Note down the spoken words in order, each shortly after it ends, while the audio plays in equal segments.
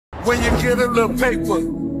When you get a little paper,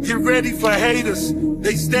 get ready for haters.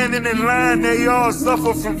 They standing in line, they all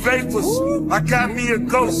suffer from vapors. I got me a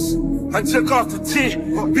ghost, I took off the tent.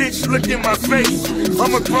 Bitch, look in my face.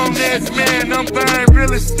 I'm a grown-ass man, I'm buying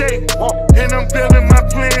real estate. And I'm building my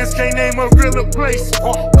plans, can't name a realer place.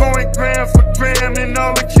 Going gram for gram and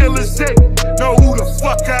all the killers say. Know who the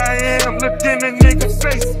fuck I am, look in the nigga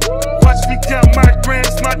face. Watch me count my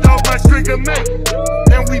grams, my dog, my trigger mate.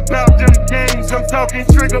 And we bout them games, I'm talking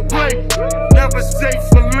trigger play. Never safe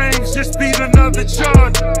for lanes, just beat another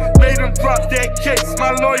charge. Made them drop that case,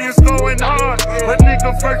 my lawyer's going hard. A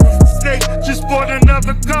nigga versus the state, just bought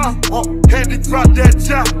another car. Had to drop that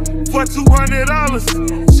top for $200.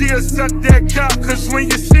 She'll suck that cock, cause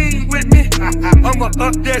when you seen with me, I'ma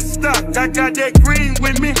up that stock. I got that green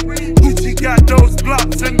with me. Gucci got those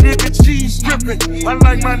blocks, a nigga cheese drippin'. I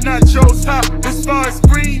like my nachos hot. As far as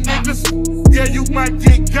green niggas, yeah, you might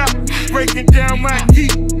get got. Breaking down my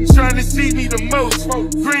heat, trying to see me the most.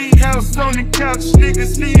 Greenhouse on the couch,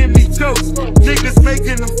 niggas seeing me toast. Niggas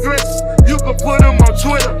making them threats, you can put them on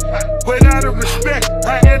Twitter. But out of respect,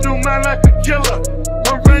 I handle mine like a killer.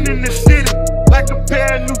 I'm running the city like a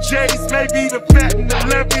pair of new J's. Maybe the patent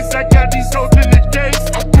 11s, I got these hoes in the days.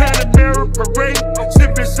 Panamera parade,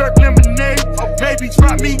 sipping Cirque lemonade. Maybe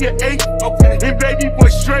drop me an 8, and baby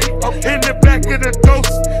boy straight. In the back of the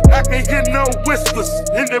ghost, I can hear no whispers.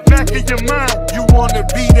 In the back of your mind, you wanna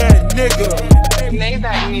be that nigga.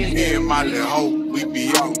 Me and my little hoe, we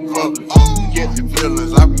be out in public. Get the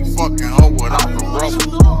feelings, I be fucking hoe without the rubber.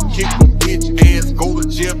 Kick a bitch ass, go to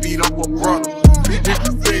jail, beat up a brother. If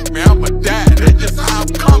you fake me, I'ma die, that's just how I'm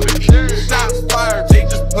coming. Shots fired, they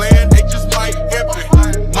just playing, they just might hit me.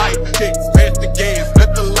 Might kicks, pass the gas,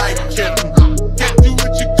 let the light kill them. Can't do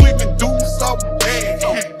what you click and do something bad.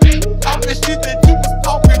 All that shit that you was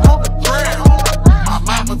talking on the ground. My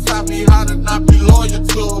mama taught me how to not be loyal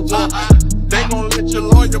to a woman. They gon' let your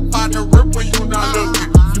lawyer partner rip when you not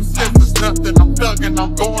looking. You said there's nothing, I'm thugging,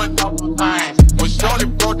 I'm going up the line. When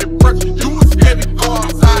shorty brought the pressure, you was scared to go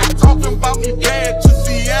outside. Talking about me bad to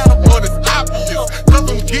Seattle, but it's obvious. Cause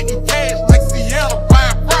I'm getting cash like Seattle,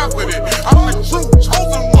 buying property. I'm the true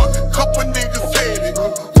chosen one, couple niggas said it.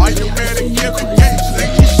 Why you mad at Kevin Gates,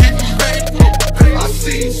 think you shit back? I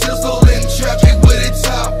see Sizzle in traffic with a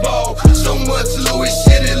top off. So much Louis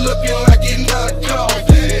shit, it looking like it knocked off.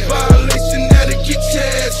 Violation that'll get your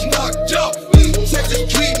ass knocked off. Texas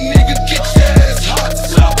street nigga, get your ass hot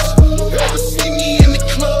sauce. Ever see me in the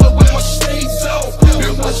club with my shades off?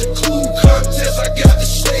 It was a cool contest, I got the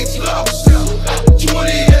shades lost.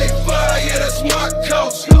 28 fire, yeah, that's my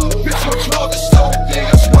coast. Bitch, my closet so big,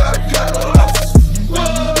 that's why I got lost.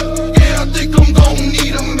 Yeah, I think I'm gon'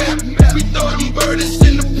 need a map. We throw them birdies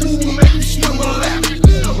in the pool, make me swim a lap.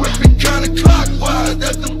 Whipping kinda clockwise,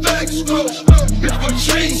 that's the back stroke. Bitch, my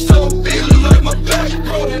chain so big, look like my back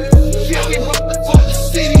broke. Yeah, we rock the fucking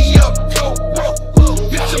city up, go, bro.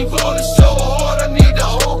 Bitch, I'm ballin' so hard, I need the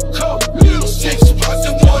whole coat. 6 spots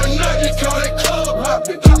in one night, they call that club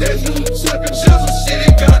hopping. That new second Jersey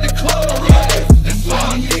City got the club rockin'. And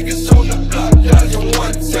 5 niggas on the block, dodging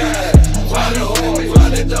one time. Ride it hard,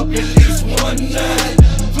 ride it up at least one night.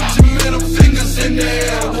 Put your middle fingers in the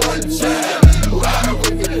air one time. Ride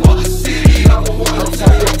with me, walk the city up one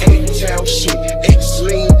time. 8-town shit, 8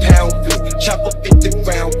 sling pound flip. Chop up 50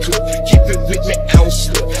 round clip, keep it with me, I don't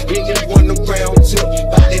slip. Anyone around tip,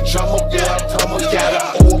 by that drama, boy, I promise. Got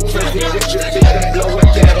an old presidential fit and blow it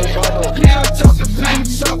down on mama. Yeah, I'm talking plain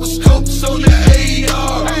chopper scopes on the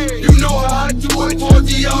AR. You know how I do it,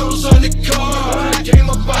 40 autos on the car. I came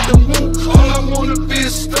up out the womb, all I wanna be a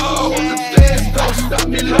star. On the fast, don't stop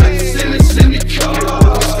me like sentence in the car.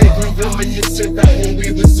 Reminiscing back when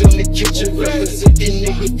we was in the kitchen, representing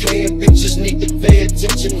niggas playing bitches, need to pay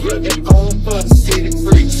attention. Running on for the city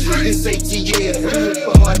freaks. This ATL,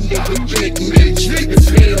 for my nigga Big Mitch.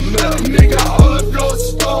 It's me a metal nigga, all the blood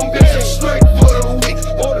stone, bitch, I'm straight for the week.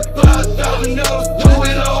 For the $5,000, do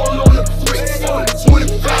it all on the freak. For the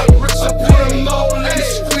 25 bricks, I put them all in the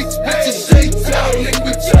streets. Bitches 8-town, nigga,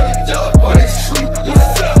 we turn it up on the street.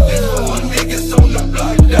 What's up? 4 niggas on the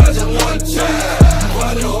block, dodging one time.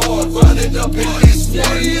 Ride it hard, ride it up at least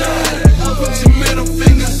one night. Put your middle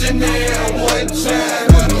fingers in the air one time.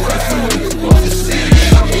 Walk the city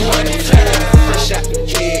up one time. Fresh out the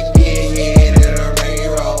kid, yeah, in a rain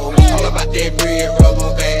roll. All about that red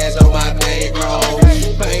rubber bands.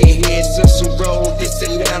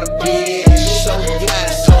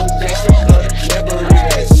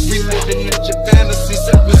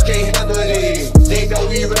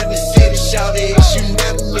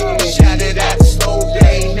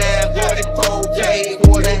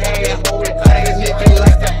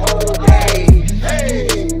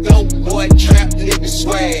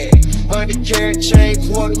 swag. 100 carat chain,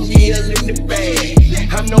 $250,000 in the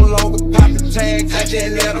bag. I'm no longer popping tags, I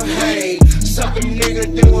just let them hang. Suckin' nigga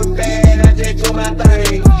doing bad, I just do my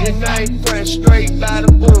thing. And I ain't fresh, straight by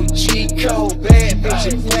the book, G-code. Bad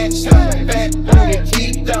bitch, flat stomach, fat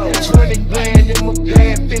booty, deep though. 20 grand